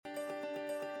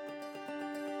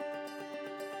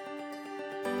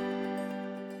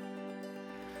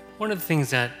One of the things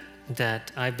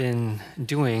that I've been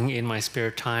doing in my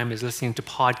spare time is listening to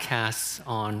podcasts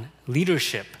on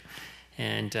leadership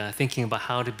and thinking about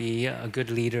how to be a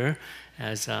good leader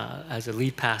as a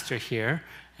lead pastor here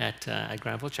at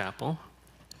Granville Chapel.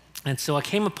 And so I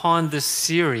came upon this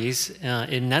series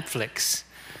in Netflix,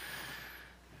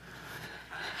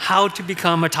 How to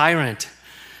Become a Tyrant.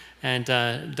 And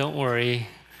don't worry,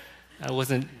 I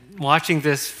wasn't watching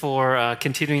this for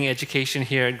continuing education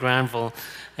here at Granville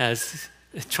as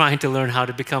trying to learn how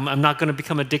to become, I'm not going to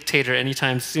become a dictator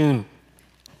anytime soon.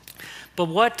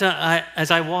 But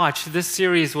as I watched, this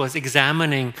series was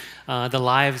examining the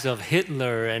lives of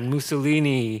Hitler and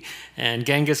Mussolini and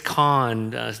Genghis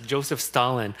Khan, Joseph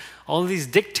Stalin, all these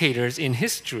dictators in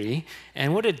history.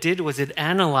 And what it did was it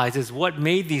analyzes what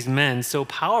made these men so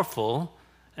powerful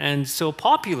and so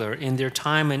popular in their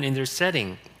time and in their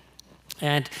setting.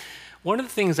 And one of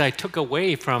the things I took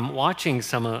away from watching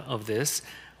some of this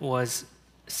was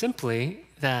simply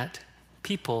that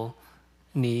people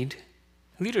need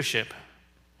leadership.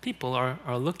 People are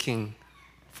looking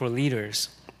for leaders,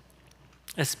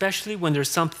 especially when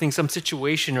there's some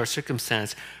situation or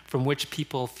circumstance from which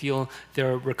people feel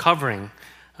they're recovering.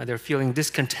 They're feeling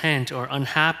discontent or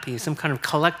unhappy, some kind of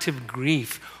collective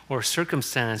grief or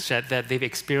circumstance that they've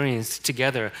experienced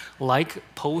together, like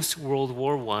post-World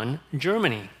War I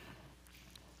Germany.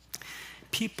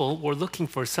 People were looking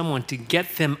for someone to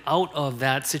get them out of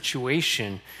that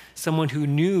situation, someone who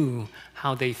knew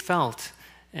how they felt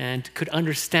and could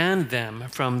understand them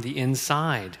from the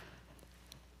inside.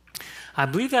 I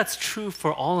believe that's true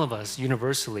for all of us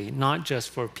universally, not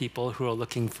just for people who are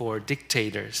looking for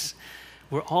dictators.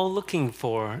 We're all looking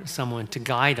for someone to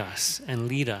guide us and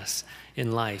lead us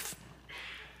in life.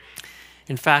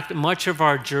 In fact, much of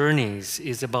our journeys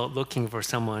is about looking for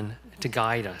someone to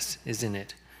guide us, isn't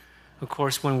it? Of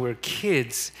course, when we're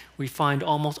kids, we find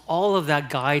almost all of that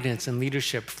guidance and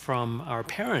leadership from our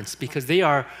parents because they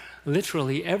are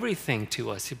literally everything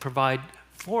to us. They provide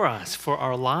for us, for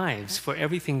our lives, for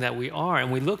everything that we are,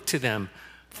 and we look to them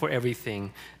for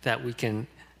everything that we can,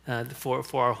 for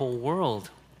our whole world.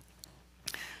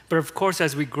 But of course,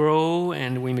 as we grow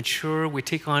and we mature, we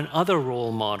take on other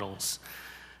role models,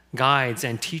 guides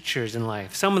and teachers in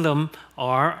life. Some of them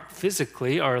are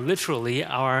literally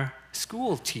our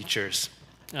school teachers.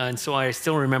 And so I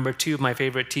still remember two of my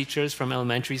favorite teachers from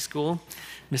elementary school,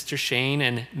 Mr. Shane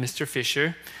and Mr.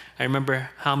 Fisher. I remember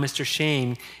how Mr.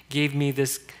 Shane gave me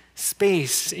this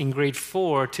space in grade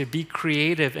 4 to be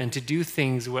creative and to do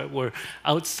things that were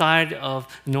outside of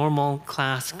normal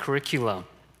class curricula,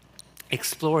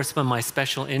 explore some of my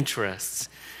special interests.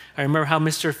 I remember how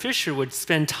Mr. Fisher would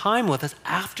spend time with us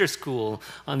after school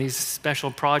on these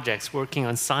special projects, working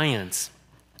on science.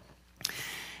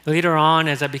 Later on,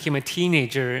 as I became a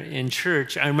teenager in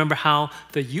church, I remember how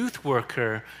the youth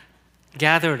worker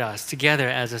gathered us together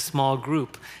as a small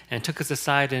group and took us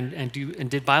aside and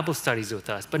did Bible studies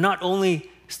with us. But not only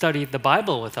studied the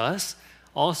Bible with us,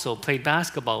 also played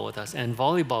basketball with us and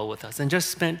volleyball with us and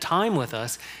just spent time with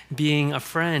us being a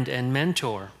friend and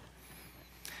mentor.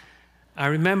 I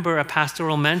remember a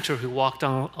pastoral mentor who walked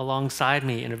alongside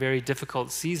me in a very difficult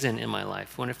season in my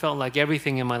life, when it felt like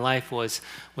everything in my life was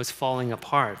falling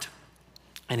apart.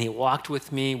 And he walked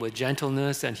with me with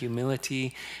gentleness and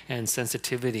humility and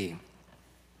sensitivity.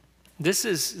 This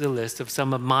is the list of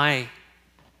some of my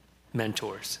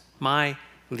mentors, my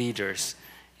leaders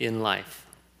in life.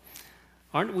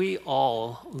 Aren't we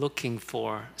all looking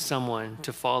for someone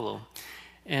to follow?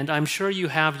 And I'm sure you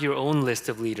have your own list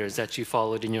of leaders that you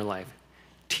followed in your life.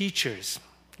 Teachers,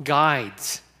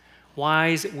 guides,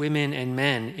 wise women and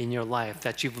men in your life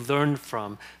that you've learned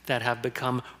from, that have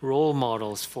become role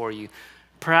models for you.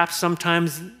 Perhaps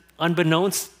sometimes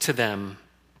unbeknownst to them,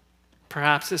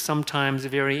 perhaps sometimes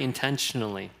very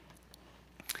intentionally.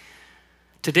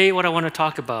 Today, what I want to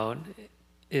talk about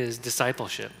is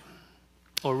discipleship.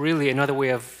 Or really, another way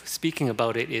of speaking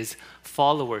about it is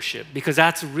followership, because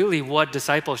that's really what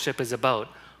discipleship is about,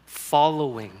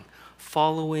 following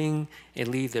a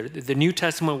leader. The New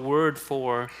Testament word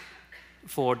for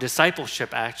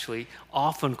discipleship actually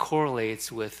often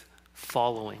correlates with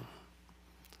following.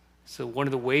 So one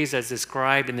of the ways that's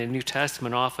described in the New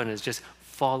Testament often is just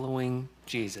following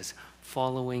Jesus,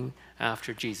 following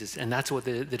after Jesus. And that's what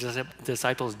the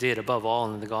disciples did above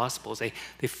all in the Gospels.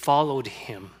 They followed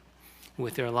him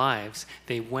with their lives.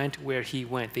 They went where he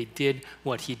went. They did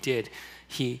what he did.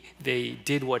 They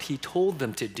did what he told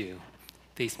them to do.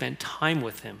 They spent time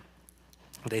with him.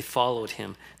 They followed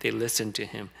him. They listened to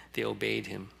him. They obeyed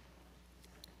him.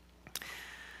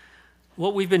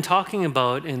 What we've been talking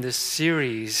about in this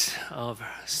series of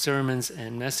sermons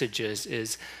and messages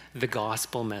is the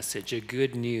gospel message, a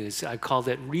good news. I called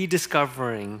it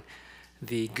Rediscovering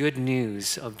the Good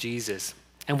News of Jesus.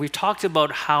 And we've talked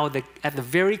about how at the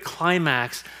very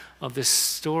climax of the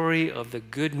story of the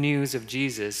good news of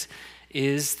Jesus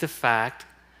is the fact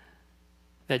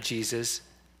that Jesus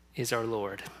is our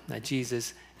Lord, that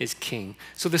Jesus is King.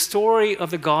 So the story of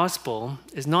the gospel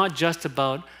is not just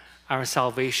about our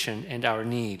salvation and our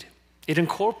need. It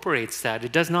incorporates that.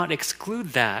 It does not exclude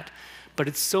that, but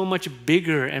it's so much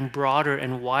bigger and broader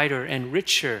and wider and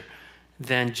richer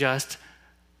than just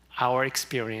our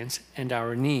experience and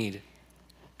our need.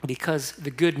 Because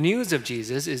the good news of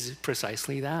Jesus is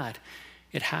precisely that.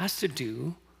 It has to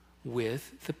do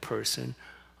with the person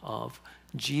of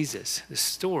Jesus, the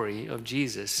story of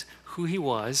Jesus, who he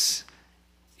was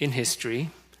in history,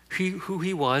 who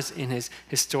he was in his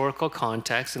historical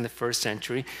context in the first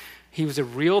century. He was a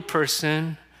real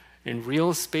person in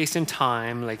real space and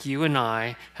time, like you and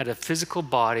I, had a physical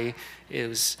body. It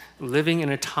was living in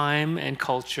a time and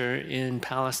culture in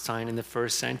Palestine in the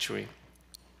first century,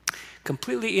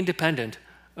 completely independent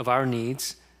of our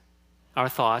needs, our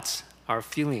thoughts, our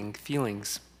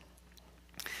feelings.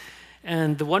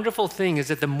 And the wonderful thing is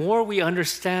that the more we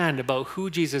understand about who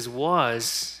Jesus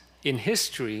was in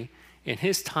history, in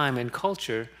his time and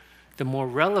culture, the more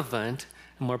relevant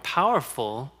and more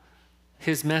powerful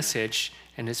his message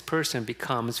and his person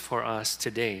becomes for us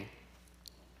today.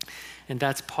 And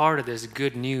that's part of this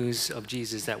good news of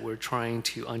Jesus that we're trying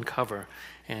to uncover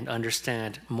and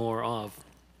understand more of.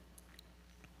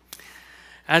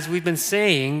 As we've been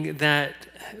saying, that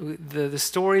the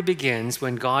story begins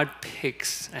when God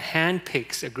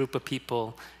handpicks a group of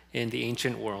people in the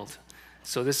ancient world.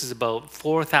 So this is about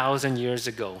 4,000 years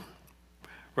ago,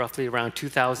 roughly around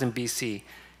 2000 BC.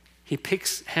 He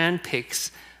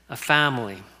handpicks a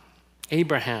family,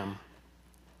 Abraham,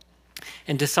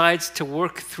 and decides to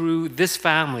work through this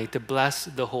family to bless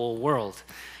the whole world.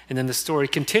 And then the story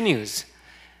continues.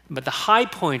 But the high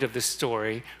point of the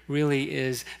story really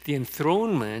is the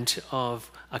enthronement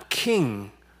of a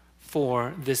king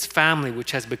for this family,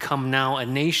 which has become now a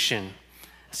nation.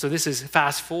 So this is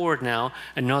fast forward now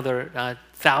another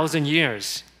 1,000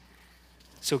 years.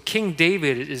 So King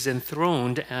David is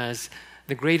enthroned as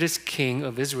the greatest king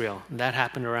of Israel. That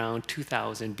happened around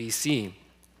 2000 BC.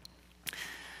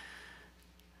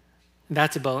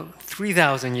 That's about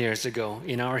 3,000 years ago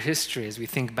in our history as we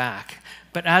think back.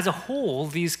 But as a whole,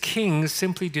 these kings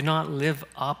simply do not live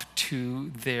up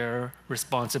to their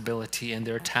responsibility and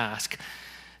their task.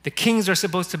 The kings are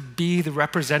supposed to be the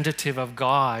representative of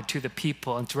God to the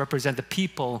people and to represent the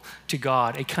people to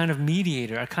God, a kind of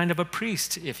mediator, a kind of a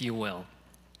priest, if you will.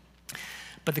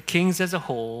 But the kings as a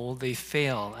whole, they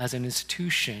fail as an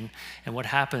institution, and what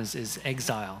happens is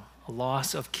exile, a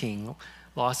loss of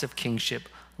kingship,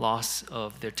 loss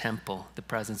of their temple, the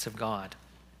presence of God.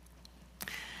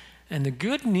 And the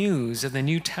good news of the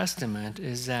New Testament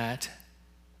is that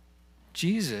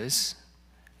Jesus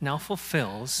now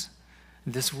fulfills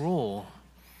this role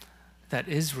that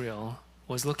Israel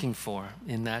was looking for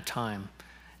in that time.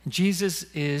 Jesus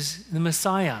is the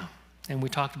Messiah. And we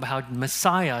talked about how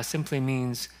Messiah simply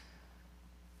means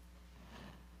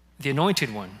the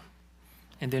anointed one.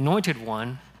 And the anointed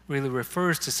one really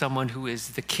refers to someone who is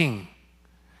the king,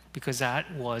 because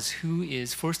that was who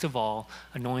is, first of all,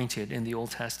 anointed in the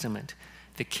Old Testament,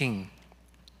 the king.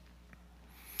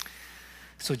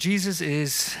 So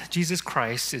Jesus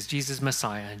Christ is Jesus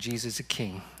Messiah, Jesus a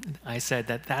king. I said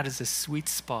that is the sweet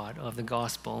spot of the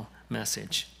gospel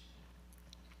message.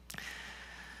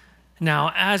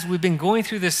 Now, as we've been going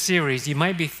through this series, you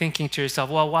might be thinking to yourself,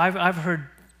 well, I've heard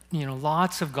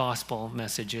lots of gospel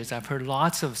messages. I've heard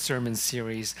lots of sermon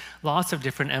series, lots of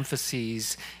different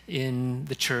emphases in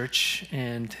the church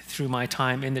and through my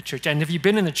time in the church. And if you've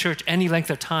been in the church any length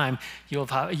of time, you'll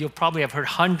probably have heard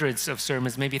hundreds of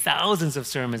sermons, maybe thousands of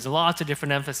sermons, lots of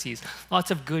different emphases, lots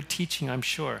of good teaching, I'm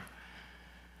sure.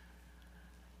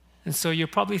 And so you're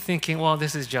probably thinking, well,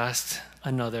 this is just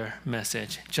another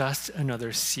message, just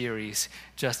another series,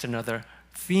 just another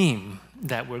theme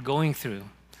that we're going through.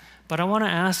 But I want to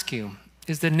ask you,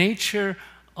 is the nature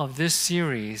of this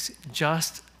series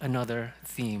just another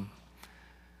theme?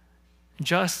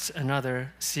 Just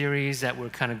another series that we're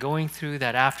kind of going through,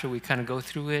 that after we kind of go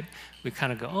through it, we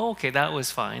kind of go, oh, okay, that was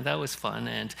fine, that was fun,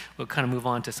 and we'll kind of move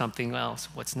on to something else.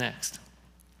 What's next?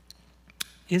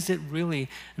 Is it really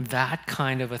that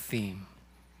kind of a theme?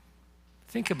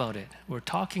 Think about it. We're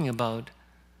talking about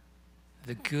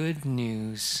the good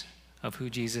news of who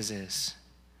Jesus is.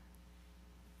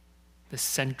 The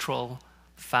central,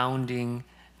 founding,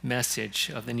 message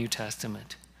of the New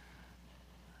Testament.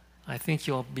 I think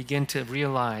you'll begin to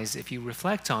realize, if you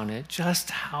reflect on it,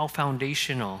 just how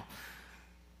foundational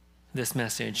this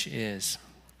message is.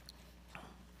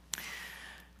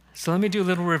 So let me do a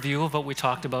little review of what we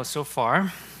talked about so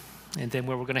far, and then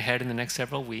where we're going to head in the next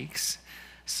several weeks.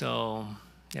 So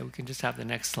we can just have the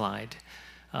next slide.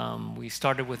 We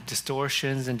started with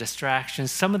distortions and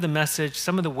distractions. Some of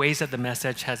the ways that the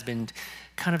message has been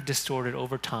kind of distorted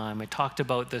over time. I talked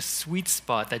about the sweet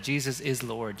spot that Jesus is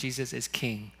Lord, Jesus is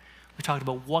King. We talked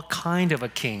about what kind of a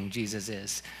king Jesus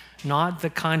is. Not the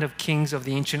kind of kings of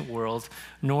the ancient world,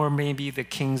 nor maybe the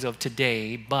kings of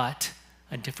today, but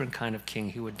a different kind of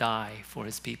king who would die for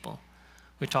his people.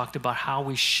 We talked about how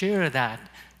we share that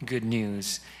good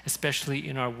news, especially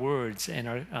in our words and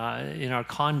in our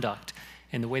conduct,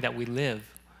 in the way that we live.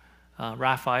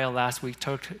 Raphael last week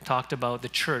talked about the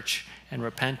church and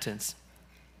repentance.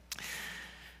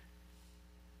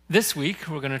 This week,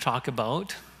 we're going to talk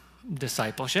about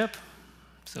discipleship.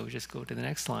 So we just go to the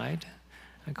next slide.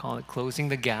 I call it closing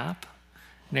the gap.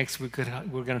 Next, we're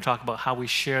going to talk about how we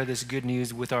share this good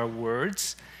news with our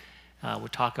words.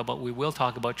 We will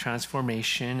talk about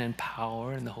transformation and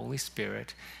power and the Holy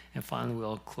Spirit. And finally,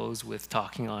 we'll close with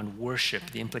talking on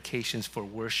worship, the implications for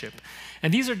worship.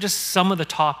 And these are just some of the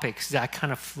topics that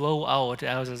kind of flow out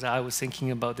as I was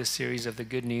thinking about this series of the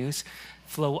good news,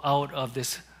 flow out of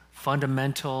this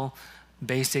fundamental,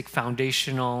 basic,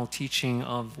 foundational teaching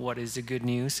of what is the good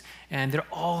news. And there are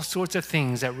all sorts of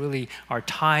things that really are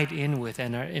tied in with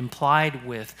and are implied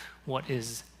with what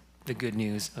is the good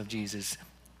news of Jesus.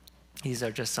 These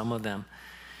are just some of them.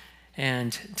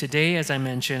 And today, as I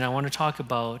mentioned, I want to talk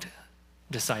about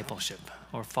discipleship,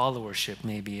 or followership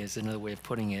maybe is another way of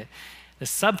putting it. The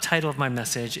subtitle of my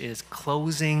message is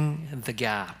Closing the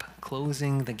Gap.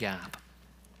 Closing the Gap.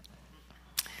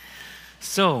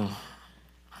 So,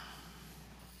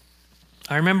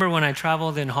 I remember when I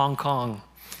traveled in Hong Kong,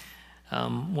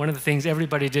 one of the things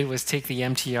everybody did was take the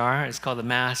MTR. It's called the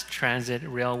Mass Transit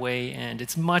Railway, and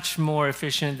it's much more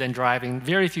efficient than driving.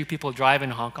 Very few people drive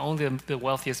in Hong Kong, only the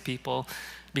wealthiest people,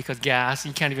 because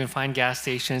you can't even find gas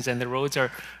stations, and the roads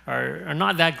are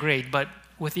not that great. But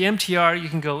with the MTR, you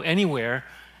can go anywhere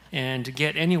and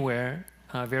get anywhere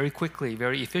very quickly,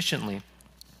 very efficiently.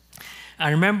 I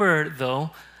remember,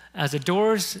 though, as the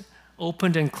doors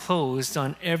opened and closed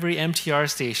on every MTR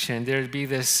station, there'd be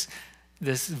this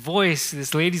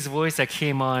lady's voice that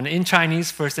came on in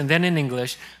Chinese first and then in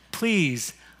English,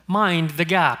 "Please mind the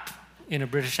gap," in a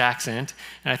British accent.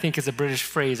 And I think it's a British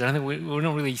phrase. I don't think we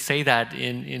don't really say that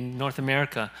in North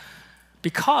America,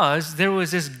 because there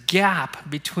was this gap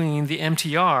between the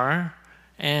MTR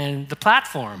and the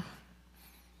platform.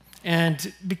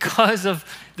 And because of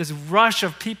this rush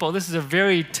of people, this is a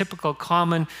very typical,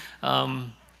 common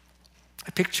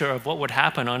picture of what would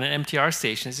happen on an MTR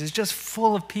station. It's just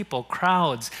full of people,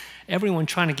 crowds, everyone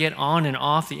trying to get on and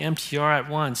off the MTR at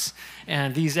once.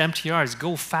 And these MTRs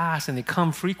go fast and they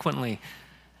come frequently.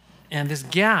 And this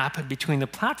gap between the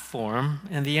platform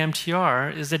and the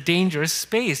MTR is a dangerous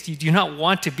space. You do not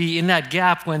want to be in that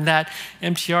gap when that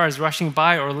MTR is rushing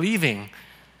by or leaving.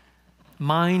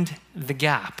 Mind the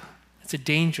gap. It's a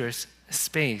dangerous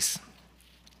space.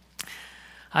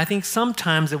 I think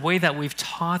sometimes the way that we've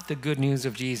taught the good news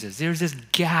of Jesus, there's this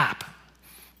gap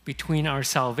between our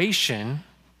salvation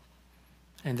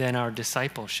and then our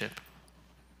discipleship.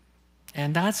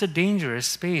 And that's a dangerous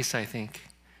space, I think,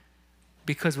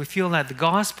 because we feel that the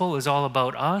gospel is all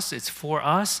about us, it's for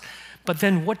us, but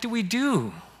then what do we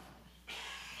do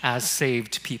as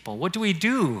saved people? What do we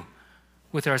do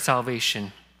with our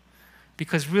salvation?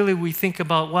 Because really we think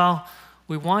about, well,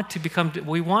 we want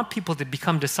people to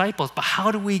become disciples, but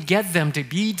how do we get them to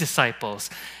be disciples?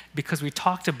 Because we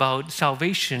talked about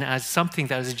salvation as something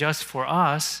that is just for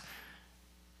us,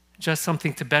 just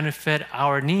something to benefit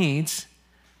our needs,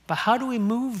 but how do we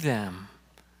move them?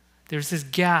 There's this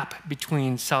gap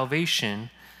between salvation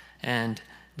and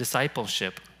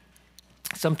discipleship.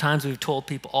 Sometimes we've told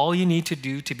people all you need to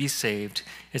do to be saved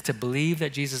is to believe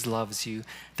that Jesus loves you,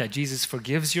 that Jesus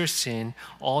forgives your sin.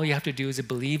 All you have to do is to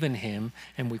believe in him.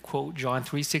 And we quote John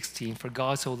 3:16, "For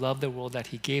God so loved the world that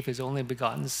he gave his only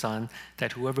begotten Son,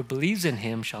 that whoever believes in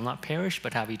him shall not perish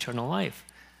but have eternal life."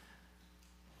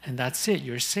 And that's it,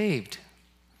 you're saved.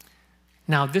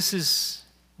 Now this is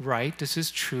right, this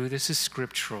is true, this is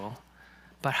scriptural.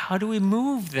 But how do we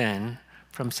move then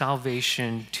from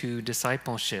salvation to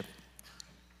discipleship?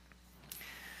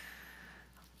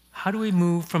 How do we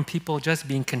move from people just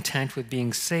being content with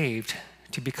being saved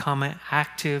to become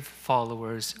active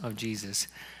followers of Jesus?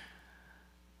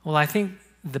 Well, I think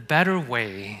the better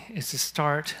way is to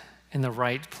start in the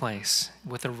right place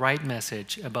with the right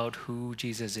message about who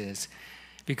Jesus is.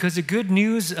 Because the good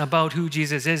news about who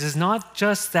Jesus is not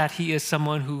just that he is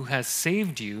someone who has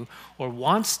saved you or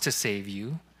wants to save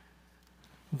you,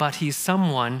 but he's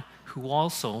someone who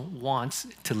also wants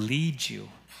to lead you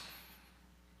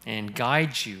and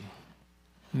guide you,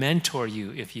 mentor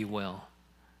you, if you will.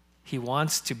 He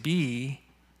wants to be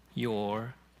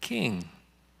your king.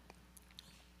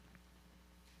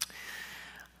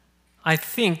 I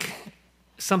think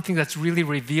something that's really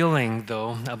revealing,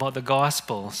 though, about the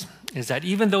Gospels is that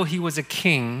even though he was a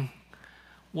king,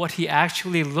 what he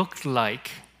actually looked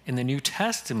like in the New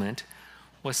Testament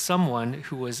was someone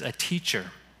who was a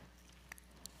teacher.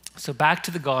 So back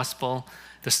to the Gospel,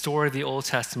 the story of the Old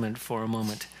Testament for a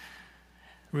moment.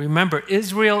 Remember,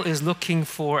 Israel is looking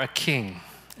for a king,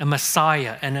 a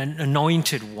Messiah, an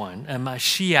anointed one, a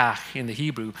Mashiach in the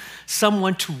Hebrew,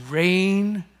 someone to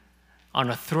reign on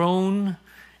a throne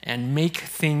and make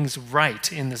things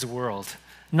right in this world.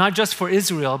 Not just for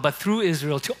Israel, but through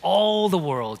Israel to all the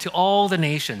world, to all the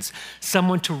nations.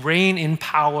 Someone to reign in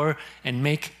power and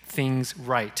make things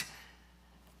right.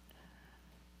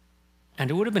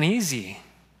 And it would have been easy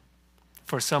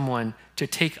for someone to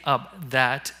take up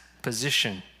that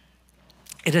position.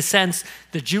 In a sense,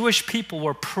 the Jewish people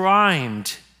were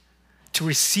primed to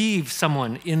receive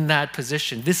someone in that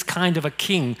position, this kind of a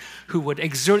king who would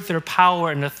exert their power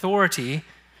and authority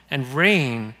and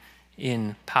reign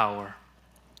in power.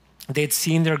 They'd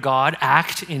seen their God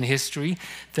act in history,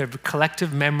 their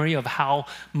collective memory of how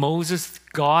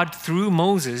God, through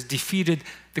Moses, defeated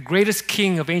the greatest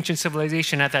king of ancient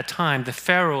civilization at that time, the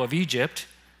Pharaoh of Egypt,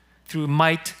 through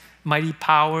mighty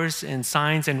powers and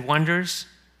signs and wonders.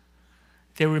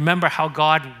 They remember how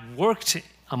God worked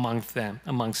amongst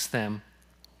them.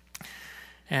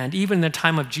 And even in the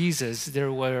time of Jesus,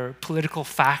 there were political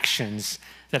factions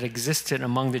that existed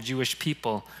among the Jewish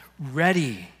people,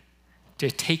 ready to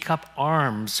take up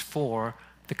arms for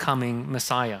the coming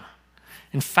Messiah.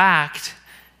 In fact,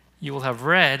 you will have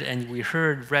read, and we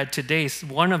read today,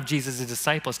 one of Jesus'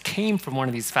 disciples came from one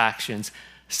of these factions,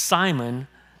 Simon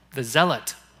the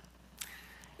Zealot.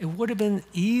 It would have been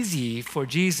easy for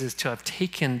Jesus to have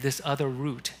taken this other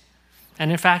route.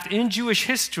 And in fact, in Jewish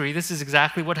history, this is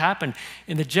exactly what happened.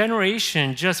 In the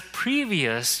generation just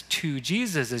previous to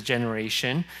Jesus'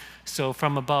 generation, so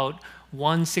from about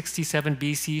 167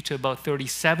 BC to about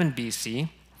 37 BC,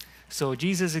 so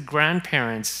Jesus'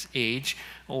 grandparents' age,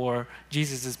 or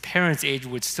Jesus' parents' age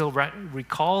would still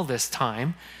recall this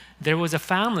time, there was a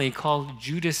family called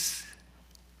Judas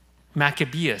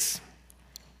Maccabeus,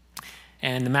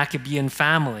 and the Maccabean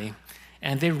family,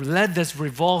 and they led this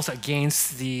revolt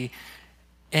against the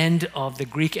end of the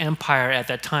Greek Empire at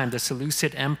that time, the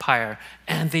Seleucid Empire,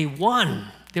 and they won.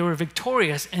 They were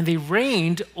victorious, and they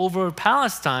reigned over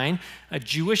Palestine, a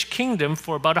Jewish kingdom,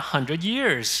 for about 100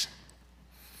 years.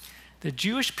 The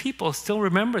Jewish people still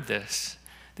remember this.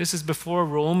 This is before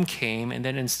Rome came and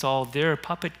then installed their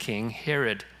puppet king,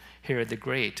 Herod the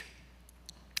Great.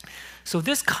 So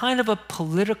this kind of a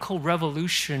political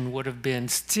revolution would have been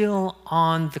still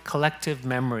on the collective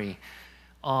memory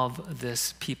of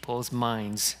this people's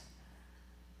minds.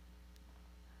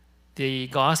 The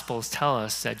Gospels tell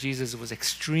us that Jesus was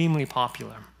extremely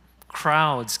popular.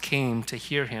 Crowds came to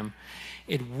hear him.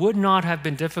 It would not have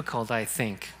been difficult, I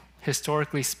think,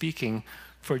 historically speaking,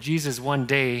 for Jesus one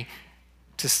day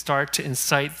to start to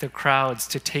incite the crowds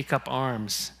to take up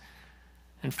arms.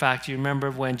 In fact, you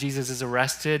remember when Jesus is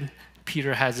arrested,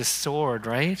 Peter has a sword,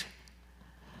 right?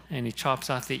 And he chops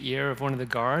off the ear of one of the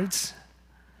guards.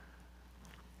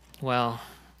 Well,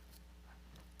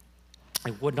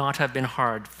 it would not have been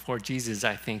hard for Jesus,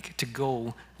 I think, to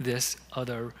go this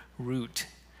other route.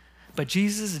 But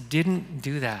Jesus didn't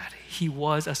do that. He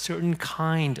was a certain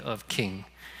kind of king.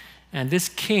 And this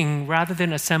king, rather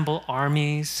than assemble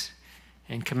armies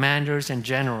and commanders and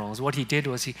generals, what he did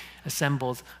was he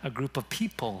assembled a group of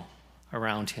people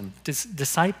around him,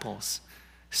 disciples,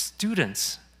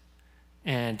 students,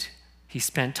 and he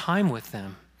spent time with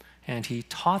them, and he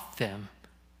taught them,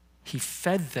 he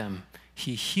fed them,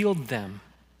 he healed them,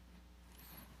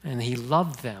 and he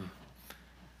loved them,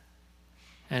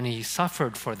 and he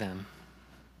suffered for them,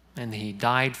 and he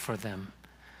died for them,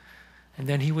 and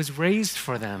then he was raised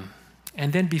for them,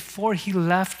 and then before he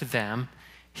left them,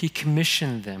 he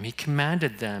commissioned them, he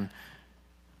commanded them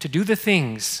to do the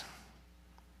things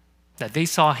that they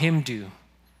saw him do,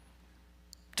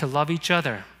 to love each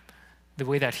other the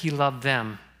way that he loved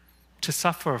them, to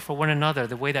suffer for one another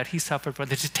the way that he suffered for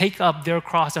them, to take up their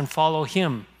cross and follow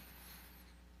him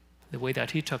the way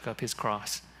that he took up his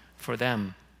cross for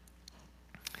them.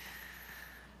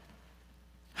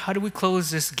 How do we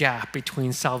close this gap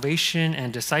between salvation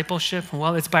and discipleship?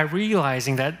 Well, it's by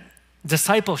realizing that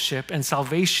discipleship and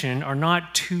salvation are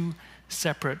not two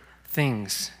separate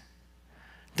things.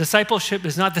 Discipleship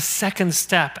is not the second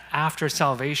step after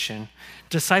salvation.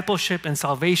 Discipleship and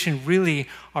salvation really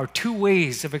are two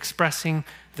ways of expressing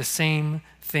the same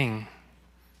thing.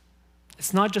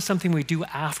 It's not just something we do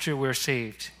after we're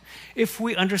saved. If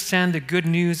we understand the good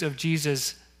news of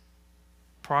Jesus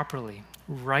properly,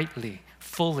 rightly,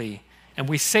 fully, and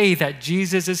we say that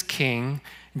Jesus is King,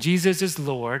 Jesus is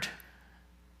Lord,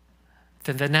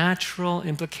 then the natural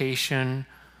implication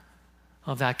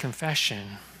of that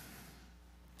confession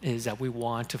is that we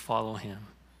want to follow him.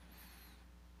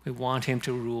 We want him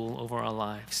to rule over our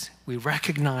lives. We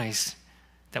recognize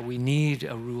that we need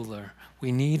a ruler,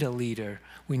 we need a leader,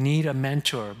 we need a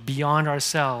mentor beyond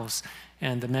ourselves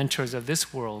and the mentors of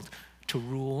this world to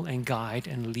rule and guide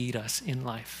and lead us in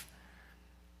life.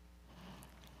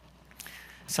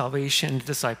 Salvation and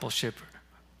discipleship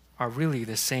are really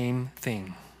the same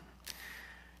thing.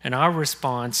 And our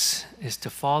response is to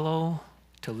follow,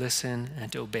 to listen,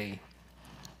 and to obey.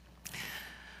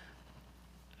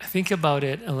 Think about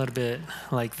it a little bit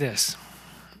like this.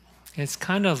 It's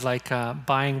kind of like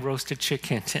buying roasted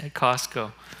chicken at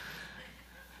Costco.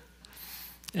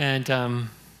 And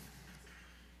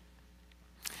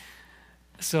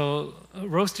so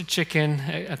roasted chicken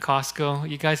at Costco,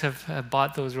 you guys have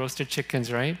bought those roasted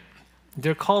chickens, right?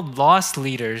 They're called loss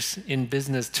leaders in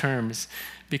business terms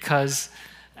because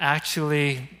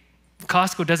actually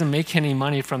Costco doesn't make any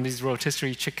money from these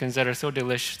rotisserie chickens that are so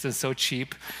delicious and so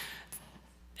cheap.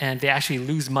 And they actually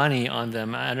lose money on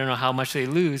them. I don't know how much they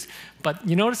lose, but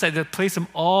you notice that they place them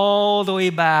all the way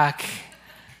back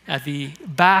at the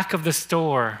back of the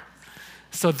store.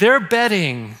 So they're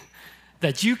betting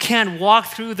that you can't walk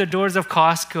through the doors of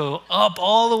Costco, up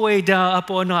all the way down, up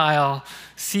one aisle,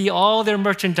 see all their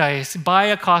merchandise, buy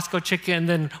a Costco chicken, and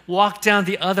then walk down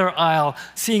the other aisle,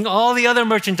 seeing all the other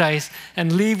merchandise,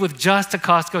 and leave with just a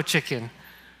Costco chicken.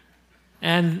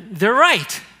 And they're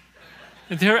right.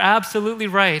 They're absolutely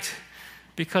right,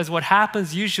 because what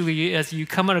happens usually is you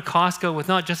come out of Costco with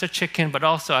not just a chicken, but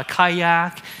also a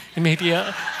kayak, and maybe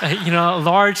a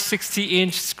large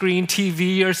 60-inch screen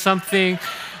TV or something.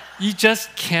 You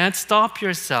just can't stop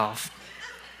yourself.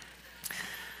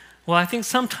 Well, I think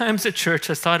sometimes the church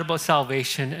has thought about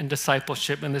salvation and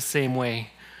discipleship in the same way.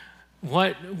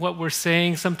 What we're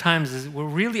saying sometimes is we're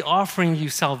really offering you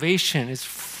salvation. It's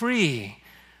free.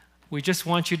 We just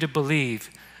want you to believe.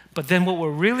 But then what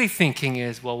we're really thinking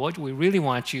is, well, what we really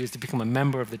want you is to become a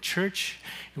member of the church.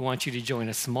 We want you to join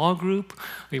a small group.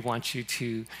 We want you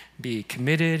to be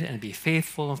committed and be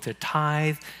faithful, to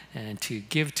tithe and to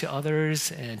give to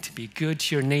others and to be good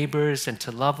to your neighbors and to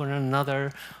love one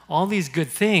another. All these good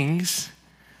things,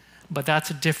 but that's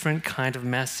a different kind of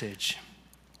message.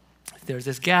 There's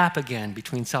this gap again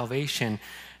between salvation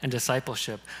and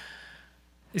discipleship.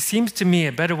 It seems to me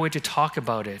a better way to talk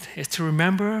about it is to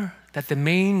remember that the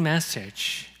main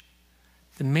message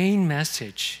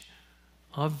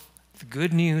of the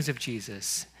good news of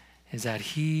Jesus is that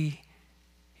he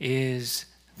is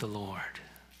the Lord.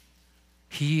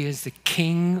 He is the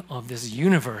King of this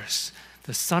universe,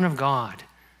 the Son of God.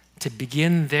 To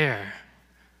begin there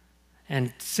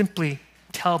and simply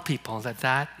tell people that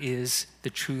that is the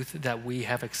truth that we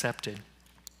have accepted.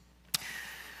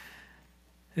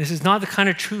 This is not the kind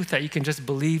of truth that you can just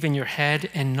believe in your head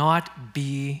and not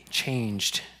be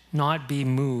changed, not be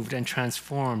moved and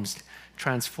transformed.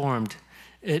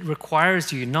 It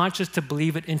requires you not just to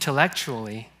believe it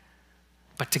intellectually,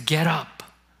 but to get up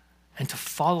and to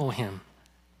follow him,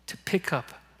 to pick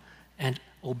up and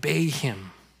obey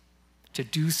him, to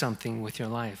do something with your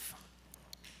life.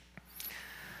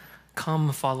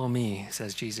 Come, follow me,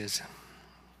 says Jesus.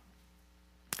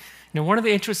 Now, one of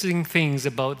the interesting things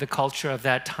about the culture of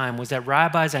that time was that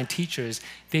rabbis and teachers,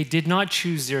 they did not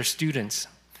choose their students.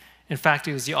 In fact,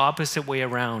 it was the opposite way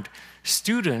around.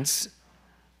 Students,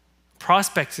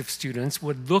 prospective students,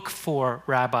 would look for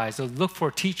rabbis, would look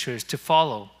for teachers to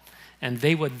follow, and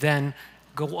they would then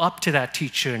go up to that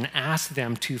teacher and ask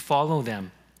them to follow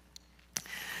them.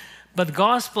 But the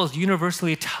Gospels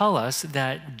universally tell us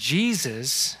that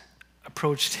Jesus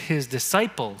approached his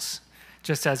disciples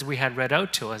just as we had read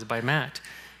out to us by Matt.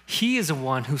 He is the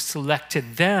one who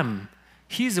selected them.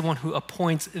 He's the one who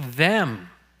appoints them.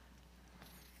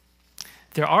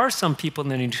 There are some people in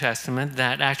the New Testament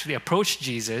that actually approach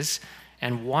Jesus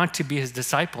and want to be his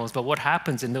disciples, but what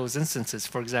happens in those instances?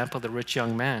 For example, the rich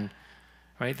young man,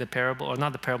 right? The parable, or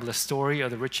not the parable, the story of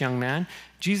the rich young man.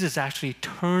 Jesus actually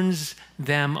turns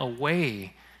them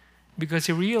away because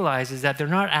he realizes that they're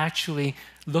not actually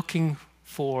looking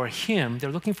for him. They're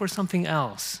looking for something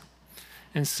else.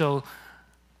 And so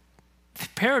the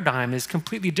paradigm is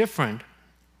completely different.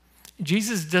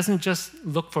 Jesus doesn't just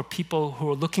look for people who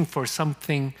are looking for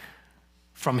something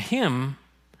from him.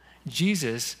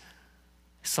 Jesus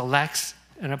selects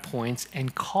and appoints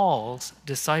and calls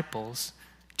disciples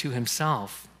to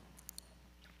himself.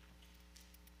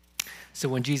 So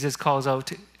when Jesus calls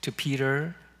out to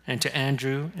Peter and to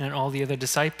Andrew and all the other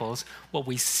disciples, what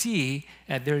we see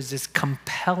is there's this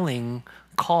compelling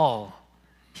call.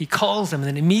 He calls them, and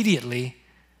then immediately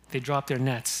they drop their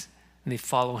nets and they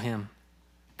follow him.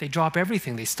 They drop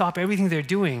everything. They stop everything they're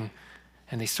doing,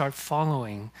 and they start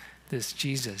following this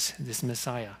Jesus, this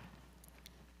Messiah.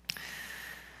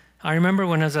 I remember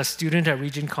when I was a student at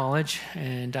Regent College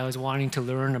and I was wanting to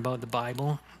learn about the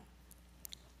Bible.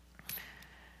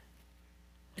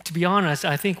 To be honest,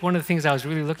 I think one of the things I was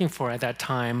really looking for at that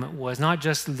time was not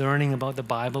just learning about the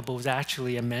Bible, but was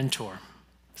actually a mentor,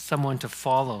 someone to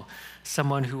follow,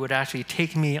 someone who would actually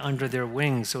take me under their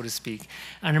wing, so to speak.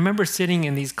 And I remember sitting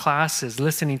in these classes,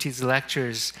 listening to these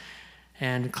lectures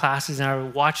and classes, and I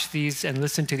would watch these and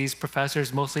listen to these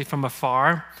professors mostly from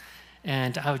afar.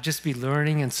 And I would just be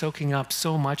learning and soaking up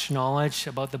so much knowledge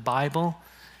about the Bible.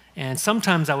 And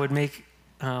sometimes I would make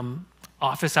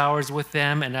office hours with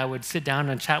them, and I would sit down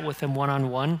and chat with them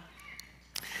one-on-one.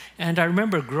 And I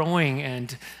remember growing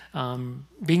and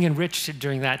being enriched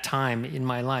during that time in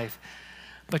my life.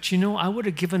 But I would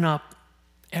have given up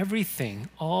everything,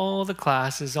 all the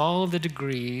classes, all the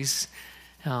degrees,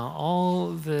 all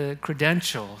the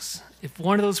credentials, if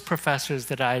one of those professors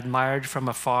that I admired from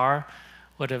afar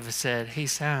would have said, "Hey,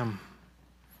 Sam,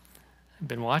 I've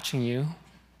been watching you.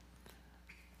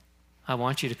 I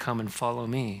want you to come and follow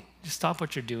me. Just stop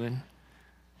what you're doing.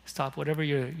 Stop whatever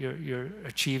you're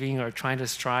achieving or trying to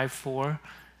strive for.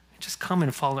 Just come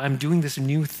and follow. I'm doing this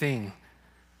new thing.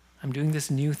 I'm doing this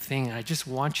new thing. I just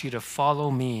want you to follow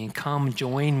me and come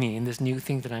join me in this new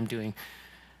thing that I'm doing."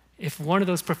 If one of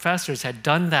those professors had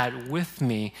done that with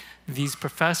me, these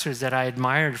professors that I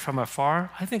admired from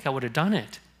afar, I think I would have done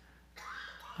it.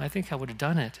 I think I would have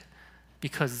done it,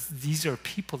 because these are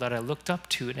people that I looked up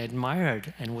to and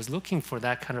admired and was looking for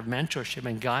that kind of mentorship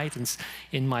and guidance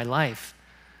in my life.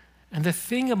 And the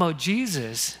thing about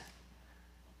Jesus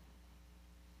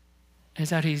is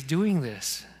that he's doing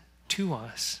this to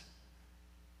us,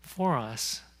 for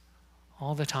us,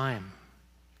 all the time.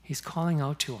 He's calling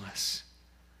out to us.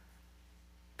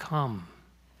 Come,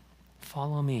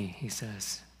 follow me, he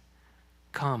says.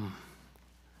 Come,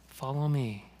 follow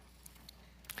me.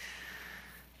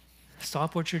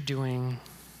 Stop what you're doing.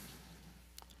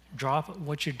 Drop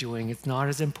what you're doing. It's not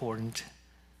as important.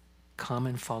 Come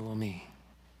and follow me.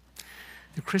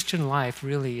 The Christian life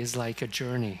really is like a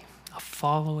journey, a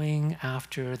following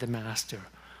after the Master,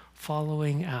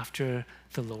 following after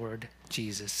the Lord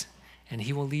Jesus. And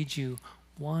he will lead you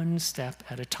one step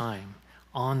at a time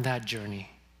on that journey.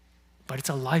 But it's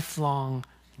a lifelong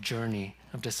journey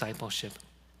of discipleship.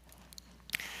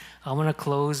 I want to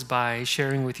close by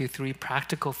sharing with you 3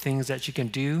 practical things that you can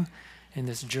do in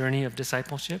this journey of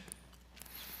discipleship,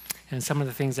 and some of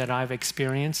the things that I've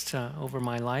experienced over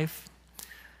my life.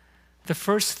 The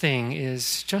first thing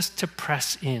is just to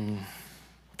press in,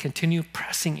 continue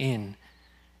pressing in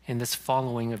this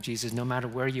following of Jesus, no matter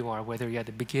where you are, whether you're at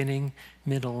the beginning,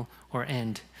 middle, or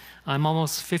end. I'm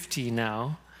almost 50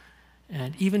 now,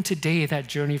 and even today, that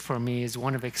journey for me is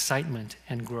one of excitement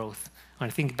and growth. When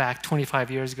I think back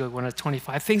 25 years ago, when I was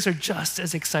 25, things are just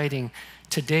as exciting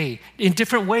today in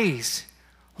different ways.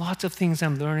 Lots of things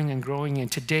I'm learning and growing in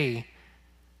today.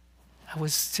 I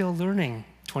was still learning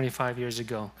 25 years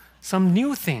ago. Some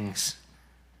new things,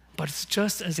 but it's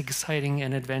just as exciting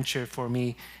an adventure for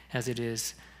me as it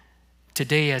is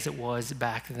today as it was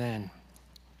back then.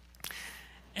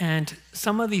 And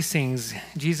some of these things,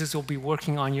 Jesus will be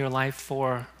working on your life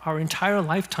for our entire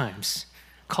lifetimes,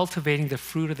 cultivating the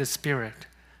fruit of the Spirit,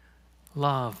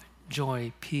 love,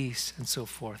 joy, peace, and so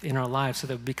forth in our lives, so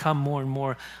that we become more and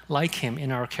more like him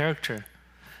in our character.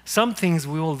 Some things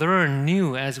we will learn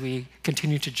new as we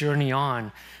continue to journey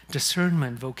on: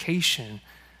 discernment, vocation,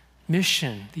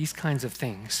 mission, these kinds of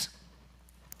things.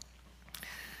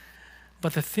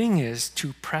 But the thing is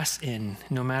to press in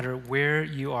no matter where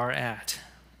you are at.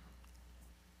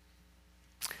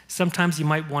 Sometimes you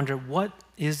might wonder, what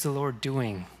is the Lord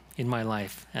doing in my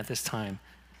life at this time?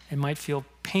 It might feel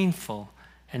painful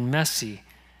and messy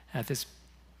at this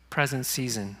present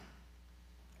season.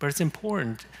 But it's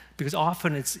important, because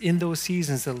often it's in those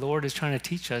seasons the Lord is trying to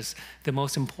teach us the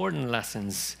most important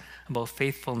lessons about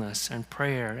faithfulness and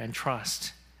prayer and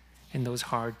trust in those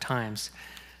hard times.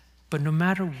 But no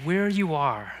matter where you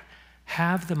are,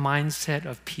 Have the mindset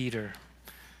of Peter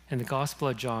in the Gospel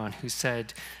of John, who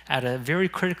said at a very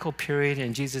critical period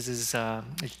in Jesus'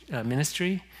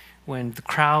 ministry, when the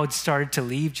crowd started to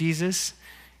leave Jesus,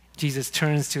 Jesus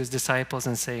turns to his disciples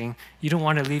and saying, "You don't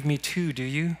want to leave me too, do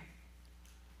you?"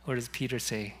 What does Peter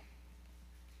say?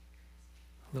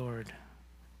 "Lord,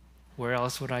 where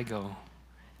else would I go?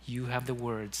 You have the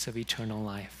words of eternal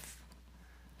life."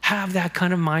 Have that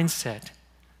kind of mindset.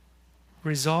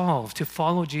 Resolve to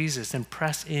follow Jesus and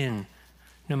press in,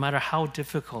 no matter how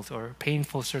difficult or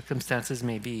painful circumstances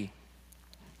may be.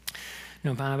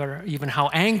 No matter even how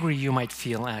angry you might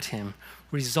feel at him,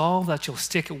 resolve that you'll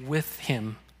stick with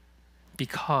him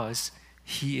because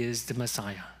he is the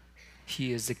Messiah.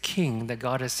 He is the King that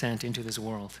God has sent into this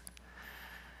world.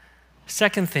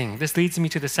 Second thing, this leads me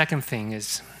to the second thing,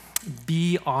 is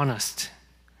be honest.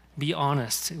 Be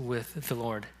honest with the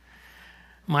Lord.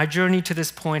 My journey to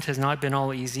this point has not been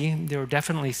all easy. There were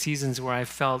definitely seasons where I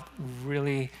felt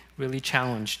really, really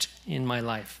challenged in my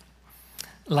life.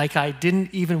 Like I didn't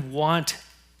even want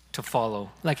to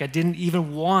follow. Like I didn't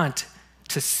even want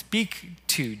to speak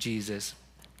to Jesus.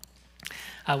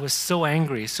 I was so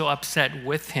angry, so upset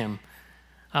with him.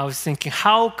 I was thinking,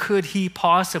 how could he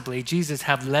possibly, Jesus,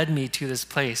 have led me to this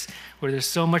place where there's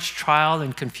so much trial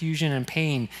and confusion and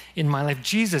pain in my life?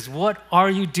 Jesus, what are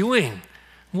you doing?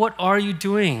 What are you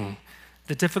doing?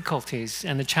 The difficulties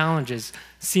and the challenges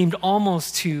seemed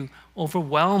almost to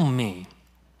overwhelm me.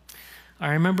 I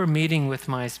remember meeting with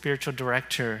my spiritual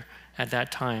director at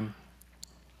that time.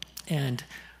 And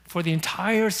for the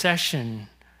entire session,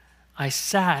 I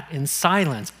sat in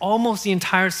silence, almost the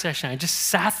entire session. I just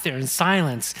sat there in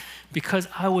silence because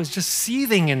I was just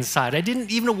seething inside. I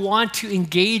didn't even want to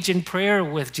engage in prayer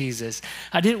with Jesus.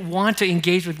 I didn't want to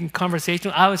engage with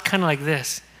conversation. I was kind of like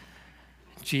this.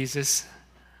 Jesus,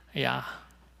 yeah,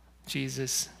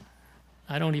 Jesus,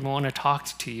 I don't even want to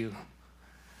talk to you.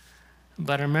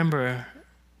 But I remember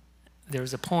there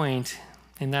was a point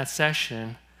in that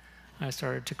session, I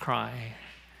started to cry.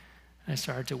 I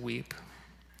started to weep.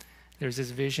 There's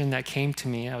this vision that came to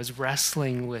me. I was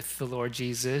wrestling with the Lord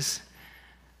Jesus.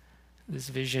 This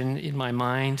vision in my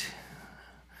mind,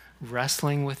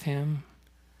 wrestling with him,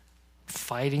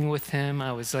 fighting with him.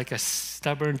 I was like a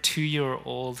stubborn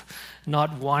 2-year-old,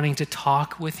 not wanting to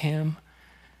talk with him.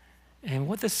 And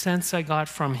what the sense I got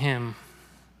from him,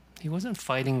 he wasn't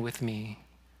fighting with me.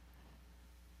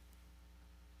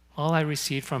 All I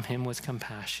received from him was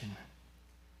compassion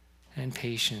and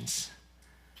patience.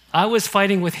 I was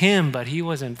fighting with him, but he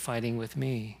wasn't fighting with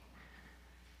me.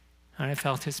 And I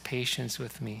felt his patience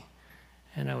with me,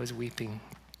 and I was weeping.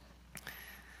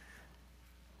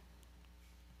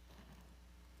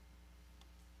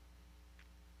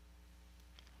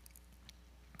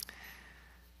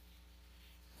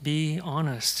 Be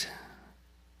honest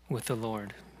with the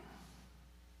Lord.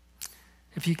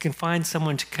 If you can find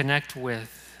someone to connect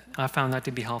with, I found that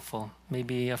to be helpful.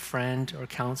 Maybe a friend or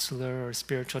counselor or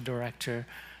spiritual director.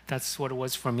 That's what it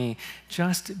was for me.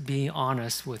 Just be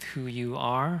honest with who you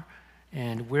are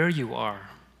and where you are.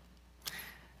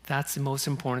 That's the most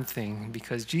important thing,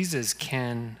 because Jesus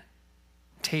can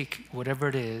take whatever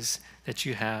it is that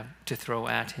you have to throw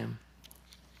at him.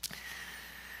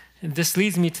 And this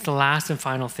leads me to the last and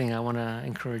final thing I want to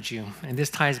encourage you. And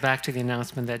this ties back to the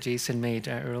announcement that Jason made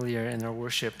earlier in our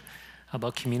worship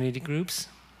about community groups.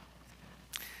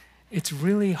 It's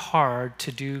really hard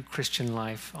to do Christian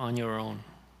life on your own.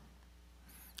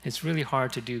 It's really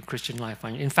hard to do Christian life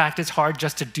on your own. In fact, it's hard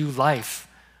just to do life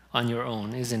on your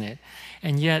own, isn't it?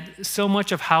 And yet, so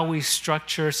much of how we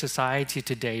structure society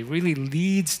today really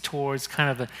leads towards kind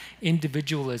of an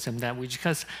individualism that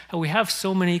because we have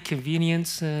so many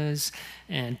conveniences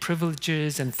and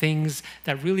privileges and things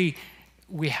that really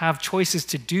we have choices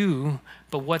to do,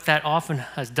 but what that often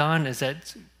has done is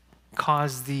that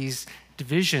caused these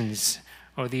divisions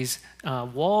or these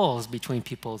walls between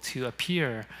people to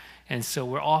appear. And so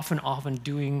we're often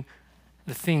doing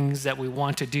the things that we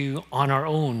want to do on our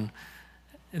own,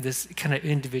 this kind of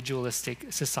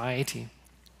individualistic society.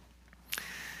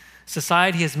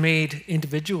 Society has made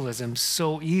individualism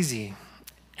so easy,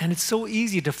 and it's so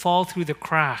easy to fall through the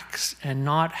cracks and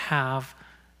not have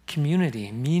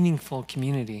community, meaningful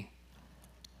community.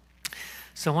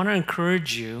 So I want to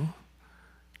encourage you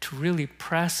to really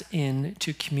press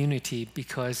into community,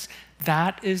 because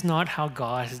that is not how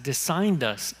God has designed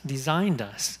us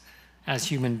as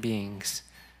human beings.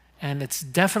 And it's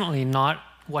definitely not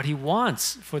what he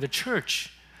wants for the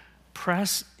church.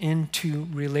 Press into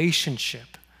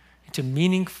relationship, into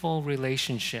meaningful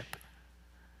relationship.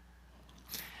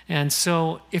 And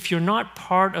so if you're not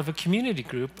part of a community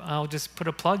group, I'll just put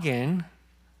a plug in.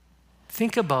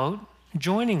 Think about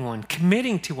joining one,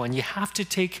 committing to one. You have to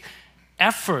take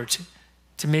effort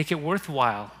to make it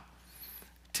worthwhile,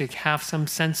 to have some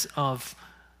sense of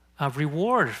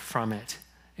reward from it.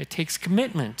 It takes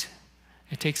commitment.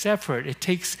 It takes effort. It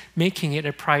takes making it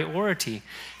a priority.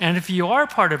 And if you are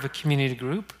part of a community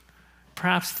group,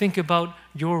 perhaps think about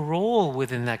your role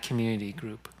within that community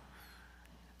group.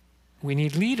 We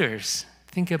need leaders.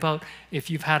 Think about if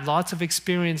you've had lots of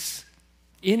experience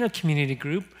in a community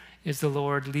group, is the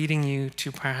Lord leading you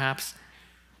to perhaps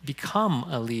become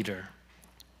a leader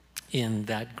in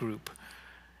that group?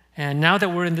 And now that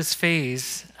we're in this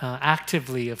phase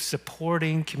actively of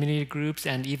supporting community groups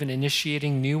and even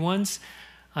initiating new ones,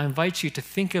 I invite you to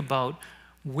think about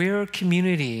where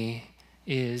community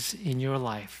is in your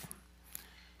life.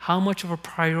 How much of a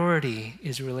priority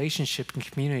is relationship and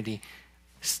community?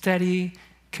 Steady,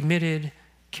 committed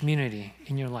community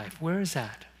in your life. Where is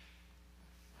that?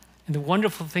 And the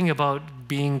wonderful thing about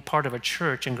being part of a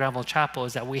church in Granville Chapel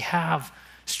is that we have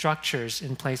structures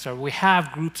in place, or we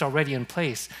have groups already in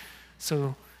place.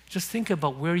 So just think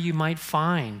about where you might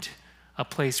find a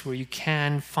place where you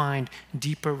can find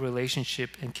deeper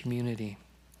relationship and community.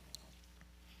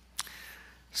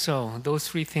 So those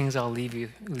three things I'll leave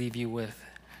you with.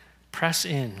 Press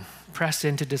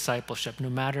into discipleship, no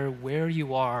matter where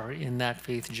you are in that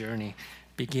faith journey,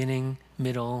 beginning,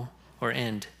 middle, or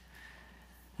end.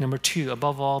 Number 2,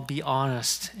 above all, be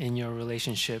honest in your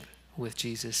relationship with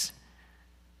Jesus,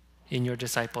 in your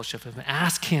discipleship of him.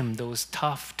 Ask him those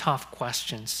tough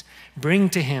questions. Bring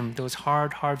to him those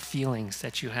hard feelings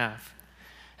that you have.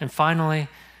 And finally,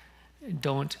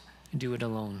 don't do it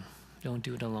alone. Don't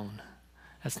do it alone.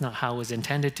 That's not how it was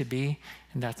intended to be,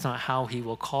 and that's not how he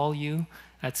will call you.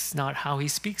 That's not how he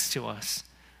speaks to us.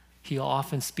 He'll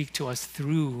often speak to us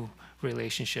through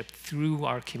relationship, through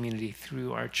our community,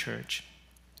 through our church.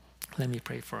 Let me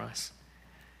pray for us.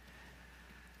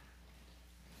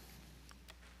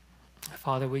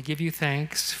 Father, we give you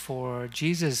thanks for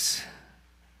Jesus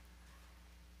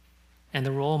and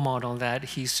the role model that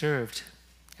he served,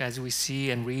 as we see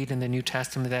and read in the New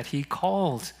Testament that he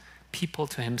called people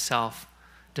to himself,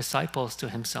 disciples to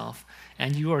himself.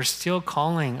 And you are still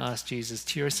calling us, Jesus,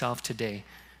 to yourself today,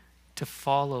 to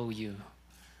follow you.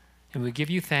 And we give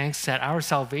you thanks that our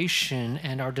salvation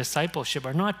and our discipleship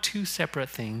are not two separate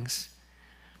things,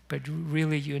 but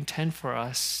really you intend for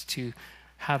us to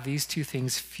have these two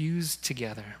things fused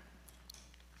together.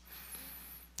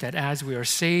 That as we are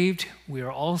saved, we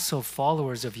are also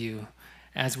followers of you.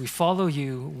 As we follow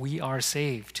you, we are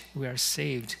saved. We are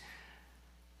saved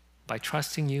by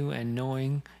trusting you and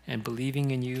knowing and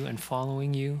believing in you and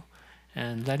following you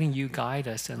and letting you guide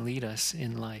us and lead us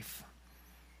in life.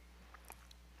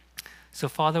 So,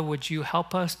 Father, would you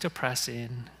help us to press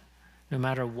in, no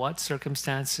matter what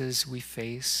circumstances we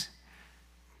face?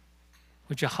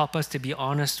 Would you help us to be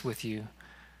honest with you,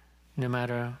 no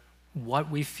matter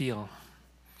what we feel?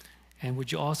 And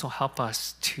would you also help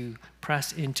us to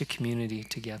press into community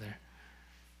together?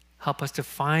 Help us to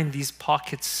find these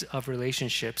pockets of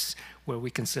relationships where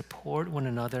we can support one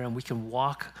another and we can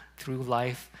walk through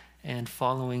life and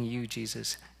following you,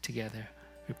 Jesus, together.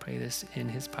 We pray this in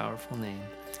his powerful name.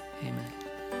 Amen.